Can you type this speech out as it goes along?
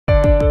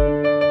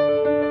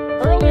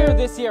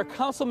this year,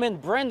 Councilman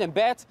Brandon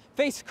Betz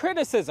faced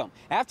criticism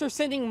after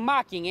sending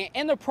mocking and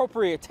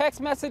inappropriate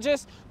text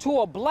messages to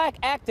a black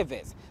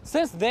activist.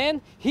 Since then,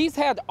 he's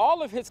had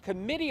all of his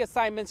committee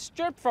assignments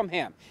stripped from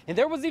him. And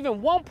there was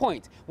even one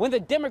point when the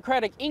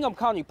Democratic Ingham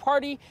County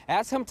Party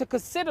asked him to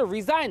consider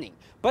resigning.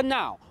 But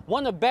now,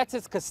 one of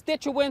Betz's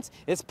constituents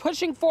is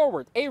pushing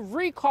forward a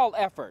recall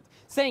effort,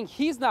 saying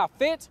he's not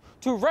fit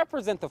to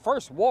represent the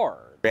First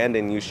Ward.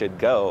 Brandon, you should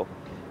go,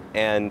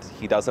 and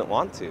he doesn't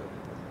want to.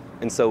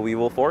 And so we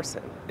will force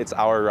him. It's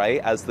our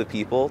right as the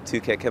people to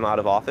kick him out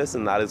of office,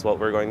 and that is what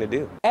we're going to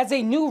do. As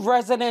a new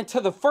resident to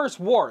the First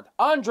Ward,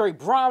 Andre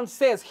Brown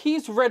says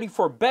he's ready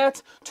for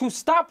Betz to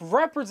stop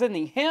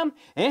representing him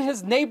and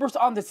his neighbors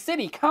on the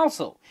city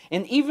council.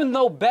 And even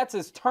though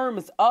Betz's term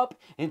is up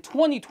in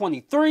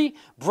 2023,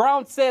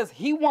 Brown says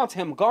he wants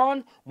him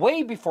gone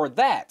way before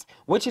that,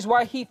 which is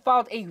why he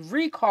filed a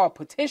recall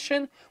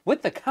petition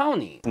with the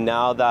county.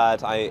 Now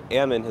that I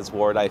am in his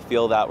ward, I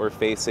feel that we're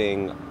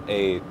facing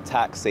a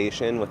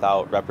taxation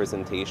without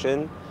representation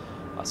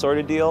sort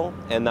of deal,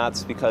 and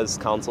that's because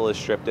council has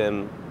stripped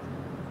him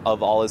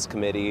of all his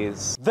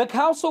committees. The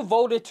council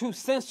voted to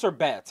censor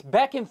Betz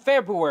back in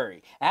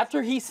February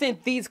after he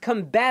sent these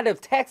combative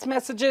text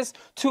messages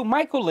to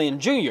Michael Lynn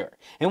Jr.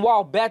 And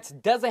while Betz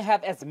doesn't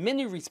have as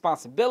many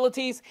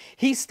responsibilities,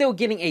 he's still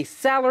getting a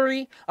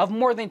salary of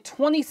more than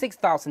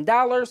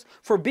 $26,000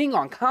 for being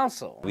on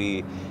council.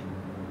 We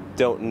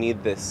don't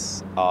need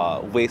this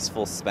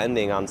wasteful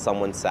spending on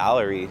someone's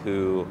salary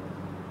who,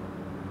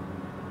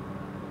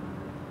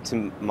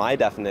 to my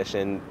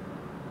definition,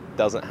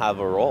 doesn't have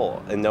a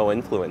role and no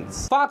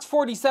influence. Fox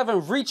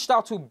 47 reached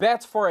out to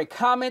Betz for a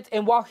comment,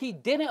 and while he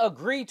didn't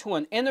agree to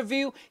an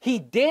interview, he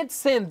did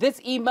send this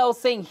email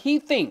saying he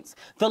thinks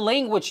the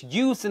language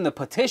used in the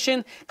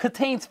petition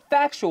contains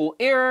factual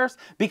errors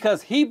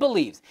because he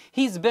believes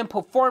he's been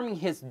performing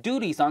his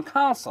duties on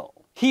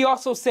council. He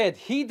also said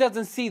he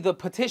doesn't see the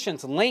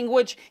petition's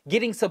language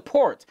getting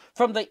support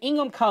from the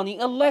Ingham County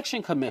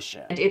Election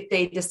Commission. And if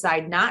they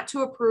decide not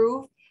to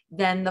approve,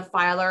 then the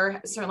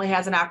filer certainly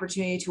has an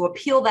opportunity to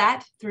appeal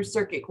that through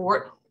circuit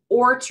court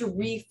or to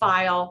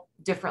refile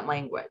different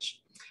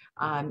language.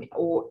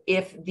 Or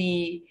if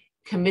the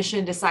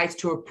commission decides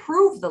to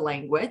approve the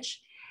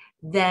language,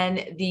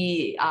 then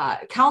the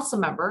council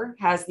member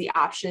has the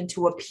option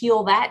to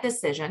appeal that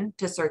decision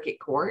to circuit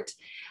court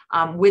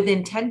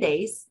within 10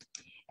 days.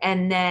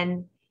 And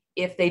then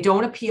if they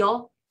don't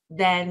appeal,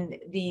 then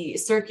the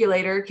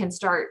circulator can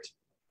start,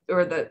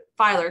 or the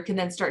filer can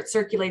then start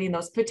circulating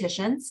those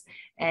petitions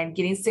and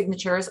getting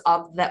signatures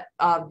of the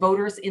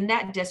voters in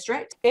that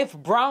district. If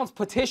Brown's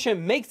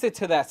petition makes it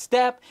to that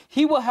step,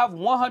 he will have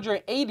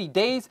 180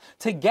 days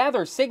to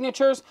gather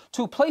signatures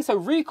to place a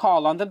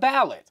recall on the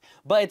ballot.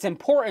 But it's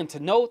important to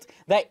note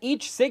that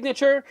each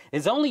signature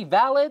is only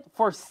valid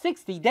for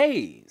 60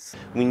 days.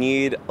 We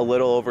need a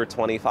little over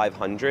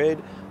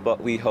 2,500,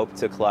 but we hope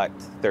to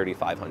collect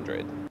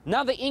 3,500.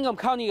 Now the Ingham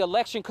County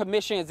Election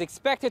Commission is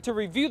expected to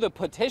review the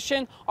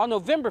petition on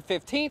November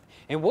 15th,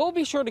 and we'll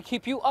be sure to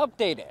keep you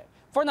updated.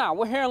 For now,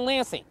 we're here in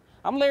Lansing.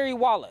 I'm Larry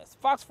Wallace,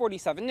 Fox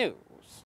 47 News.